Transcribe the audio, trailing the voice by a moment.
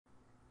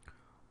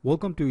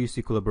Welcome to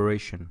UC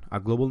Collaboration, a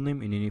global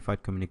name in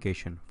unified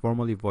communication,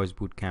 formerly Voice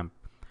Bootcamp.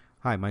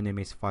 Hi, my name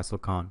is Faisal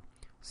Khan,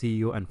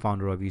 CEO and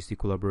founder of UC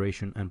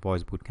Collaboration and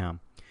Voice Bootcamp.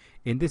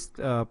 In this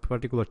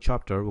particular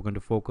chapter, we're going to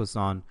focus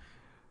on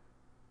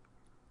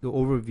the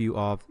overview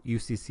of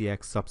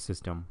UCCX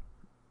Subsystem.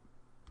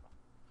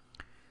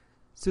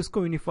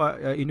 Cisco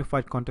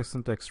Unified Contact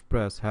Center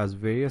Express has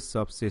various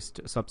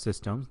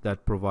subsystems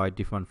that provide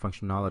different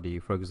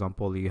functionality. For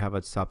example, you have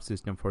a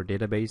subsystem for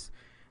database,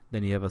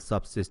 then you have a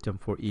subsystem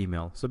for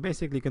email. So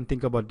basically you can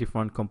think about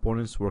different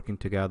components working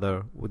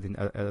together within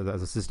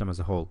as a system as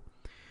a whole.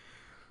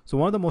 So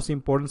one of the most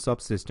important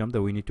subsystems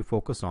that we need to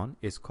focus on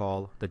is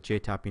called the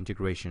JTAPI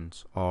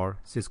Integrations, or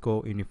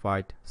Cisco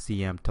Unified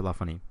CM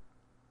Telephony.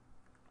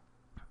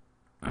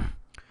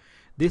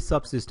 This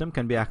subsystem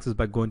can be accessed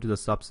by going to the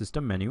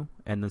subsystem menu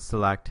and then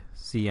select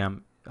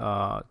CM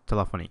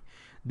Telephony.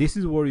 This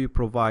is where you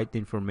provide the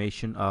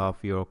information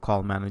of your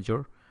call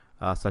manager,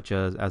 such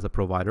as a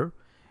provider,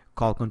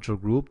 call control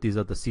group. These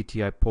are the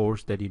CTI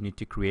ports that you need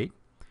to create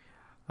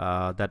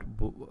that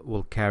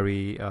will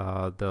carry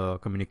the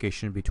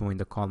communication between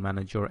the call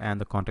manager and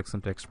the contact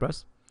center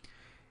express.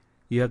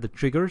 You have the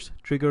triggers.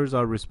 Triggers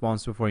are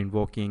responsible for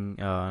invoking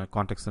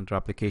contact center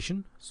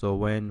application. So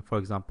when, for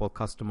example,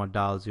 customer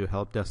dials your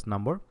help desk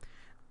number,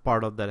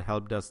 part of that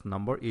help desk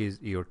number is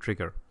your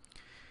trigger.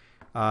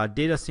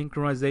 Data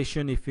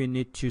synchronization, if you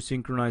need to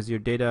synchronize your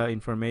data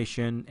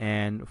information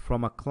and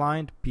from a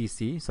client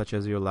PC, such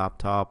as your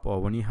laptop, or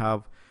when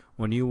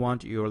you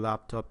want your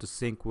laptop to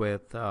sync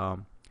with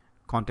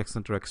Contact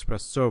Center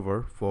Express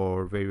server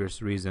for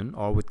various reasons,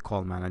 or with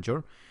Call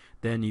Manager,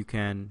 then you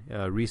can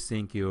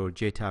resync your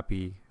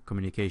JTAPI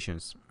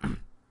communications.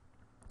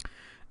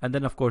 And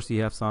then of course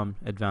you have some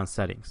advanced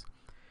settings.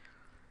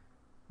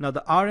 Now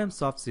the RM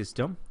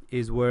subsystem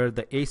is where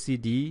the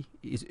ACD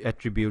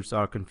attributes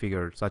are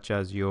configured, such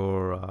as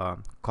your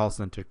call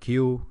center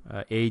queue,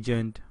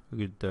 agent,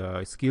 with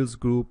the skills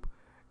group.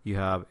 You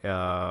have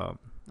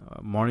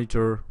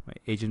monitor,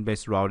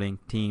 agent-based routing,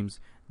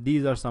 teams.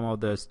 These are some of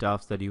the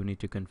stuffs that you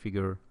need to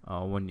configure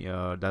when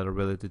that are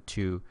related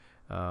to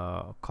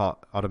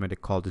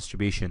automatic call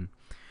distribution.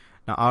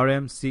 Now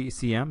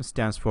RMCM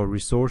stands for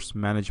Resource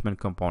Management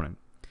Component.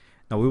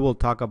 Now we will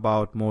talk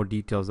about more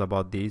details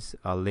about these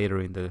later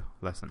in the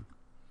lesson.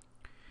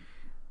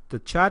 The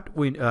chat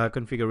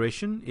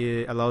configuration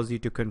allows you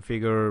to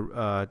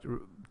configure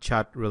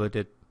chat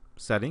related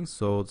settings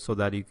so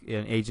that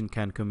an agent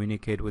can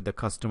communicate with the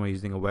customer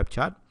using a web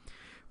chat.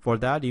 For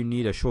that you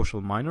need a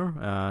social miner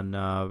and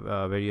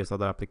various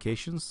other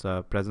applications,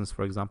 Presence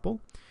for example.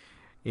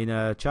 In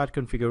a chat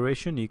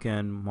configuration you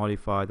can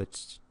modify the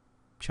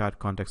chat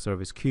contact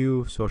service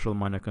queue, social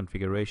miner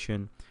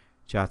configuration,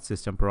 chat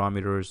system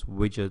parameters,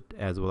 widget,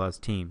 as well as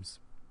teams.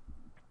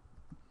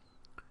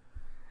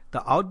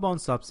 The outbound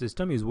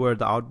subsystem is where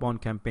the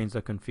outbound campaigns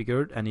are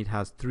configured, and it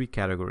has three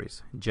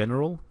categories: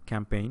 general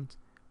campaigns,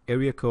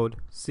 area code,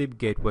 SIP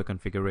gateway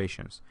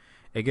configurations.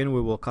 Again,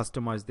 we will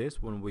customize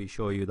this when we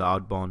show you the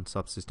outbound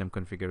subsystem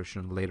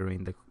configuration later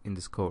in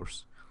this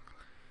course.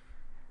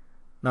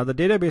 Now the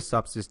database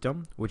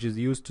subsystem, which is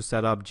used to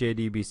set up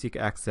JDBC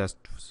access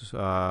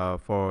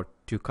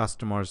to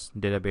customers'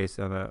 database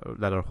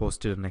that are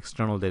hosted in an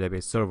external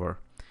database server.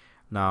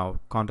 Now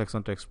Contact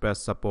Center Express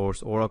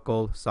supports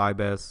Oracle,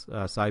 Sybase,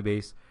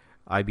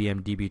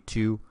 IBM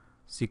DB2,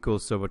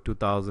 SQL Server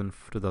 2000,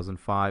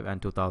 2005,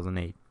 and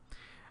 2008.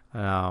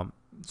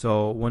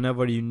 So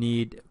whenever you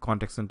need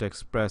Contact Center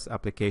Express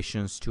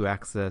applications to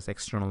access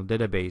external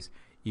database,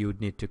 you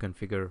would need to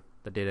configure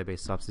the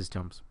database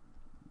subsystems.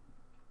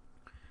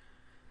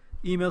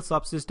 Email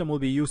subsystem will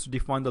be used to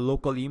define the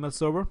local email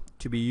server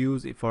to be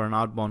used for an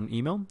outbound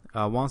email.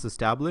 Once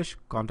established,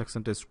 Contact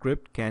Center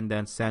script can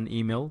then send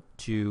email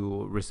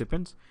to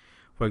recipients.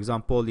 For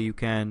example, you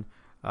can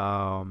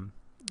a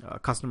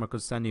customer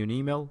could send you an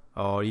email,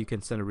 or you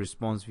can send a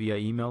response via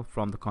email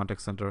from the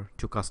contact center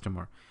to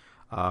customer.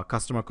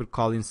 Customer could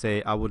call in,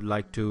 say, I would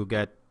like to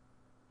get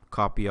a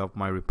copy of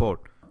my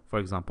report, for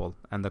example,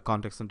 and the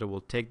contact center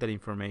will take that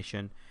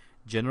information,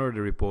 generate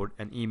a report,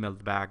 and email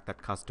back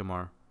that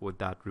customer with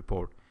that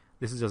report.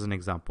 This is just an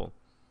example.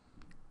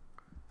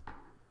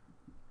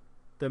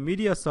 The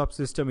media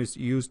subsystem is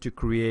used to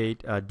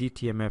create a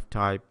DTMF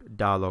type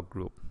dialog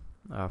group.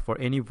 For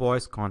any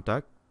voice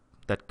contact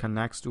that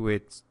connects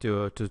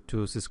to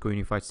Cisco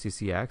Unified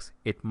CCX,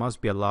 it must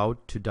be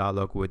allowed to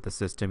dialogue with the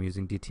system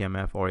using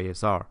DTMF or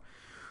ASR.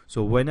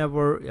 So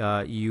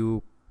whenever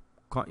you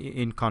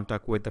in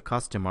contact with the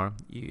customer,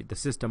 the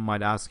system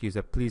might ask you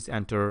that please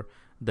enter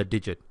the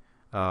digit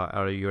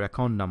or your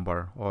account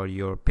number or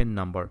your PIN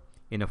number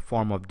in a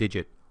form of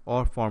digit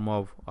or form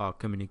of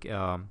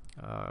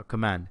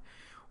command.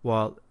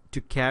 Well,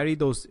 to carry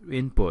those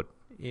input,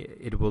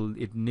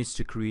 it needs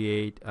to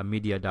create a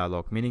media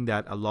dialog, meaning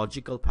that a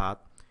logical path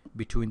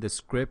between the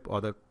script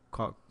or the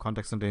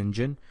contact center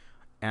engine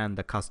and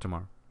the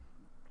customer.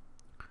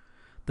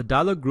 The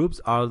dialog groups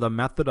are the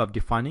method of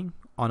defining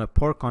on a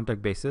per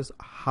contact basis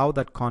how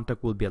that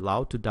contact will be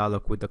allowed to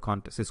dialogue with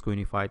the Cisco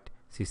Unified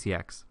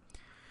CCX.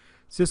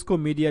 Cisco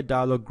Media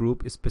Dialog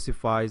Group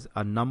specifies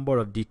a number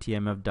of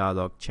DTMF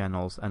dialog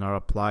channels and are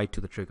applied to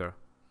the trigger.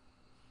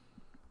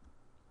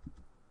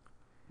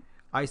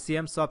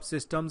 ICM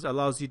Subsystems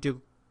allows you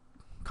to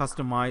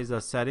customize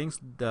the settings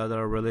that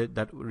are related,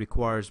 that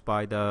requires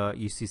by the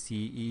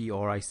UCCE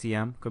or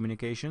ICM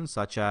communication,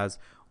 such as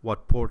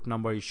what port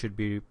number you should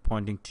be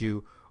pointing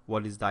to,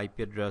 what is the IP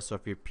address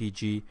of your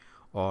PG,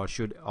 or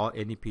should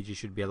any PG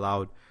should be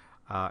allowed,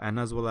 and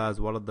as well as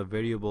what are the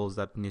variables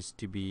that needs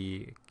to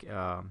be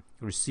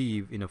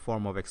received in a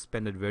form of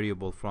expanded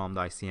variable from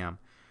the ICM.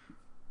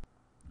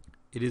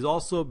 It is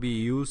also be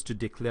used to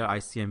declare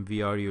ICM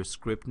VRU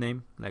script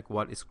name, like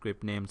what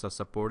script names are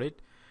supported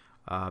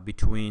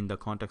between the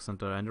Contact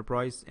Center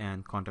Enterprise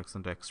and Contact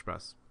Center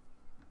Express.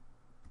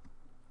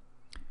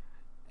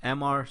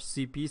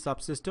 MRCP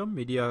subsystem,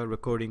 Media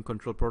Recording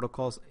Control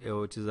Protocols,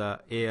 which is a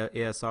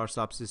ASR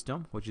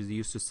subsystem, which is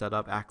used to set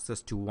up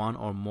access to one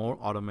or more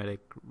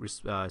automatic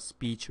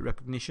speech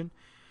recognition.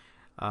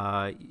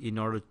 In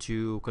order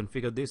to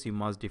configure this, you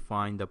must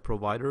define the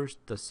providers,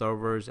 the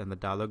servers, and the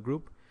dialog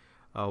group.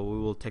 We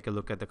will take a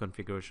look at the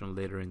configuration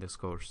later in this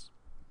course.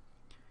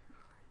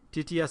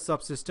 TTS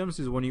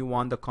subsystems is when you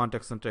want the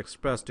Contact Center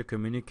Express to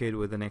communicate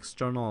with an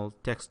external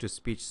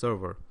text-to-speech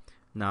server.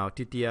 Now,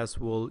 TTS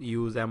will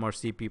use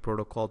MRCP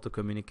protocol to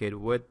communicate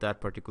with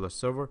that particular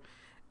server.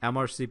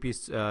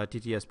 MRCP's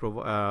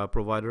TTS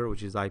provider,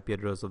 which is IP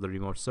address of the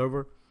remote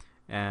server,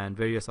 and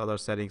various other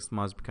settings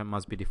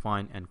must be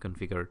defined and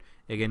configured.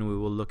 Again, we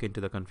will look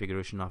into the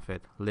configuration of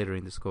it later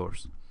in this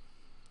course.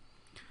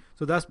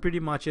 So that's pretty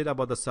much it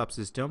about the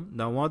subsystem.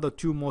 Now, one of the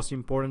two most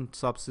important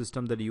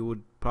subsystems that you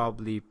would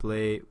probably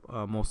play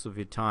most of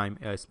your time,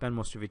 spend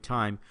most of your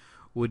time,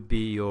 would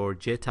be your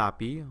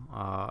JTAPI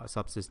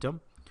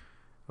subsystem.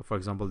 For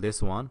example,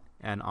 this one,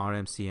 and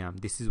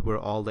RMCM. This is where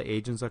all the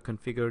agents are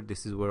configured.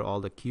 This is where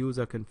all the queues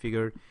are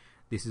configured.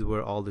 This is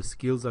where all the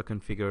skills are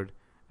configured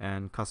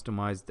and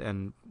customized,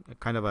 and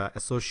kind of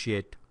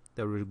associate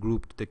the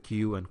group to the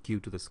queue and queue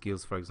to the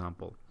skills, for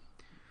example.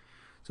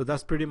 So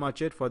that's pretty much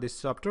it for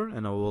this chapter,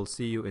 and I will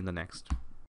see you in the next.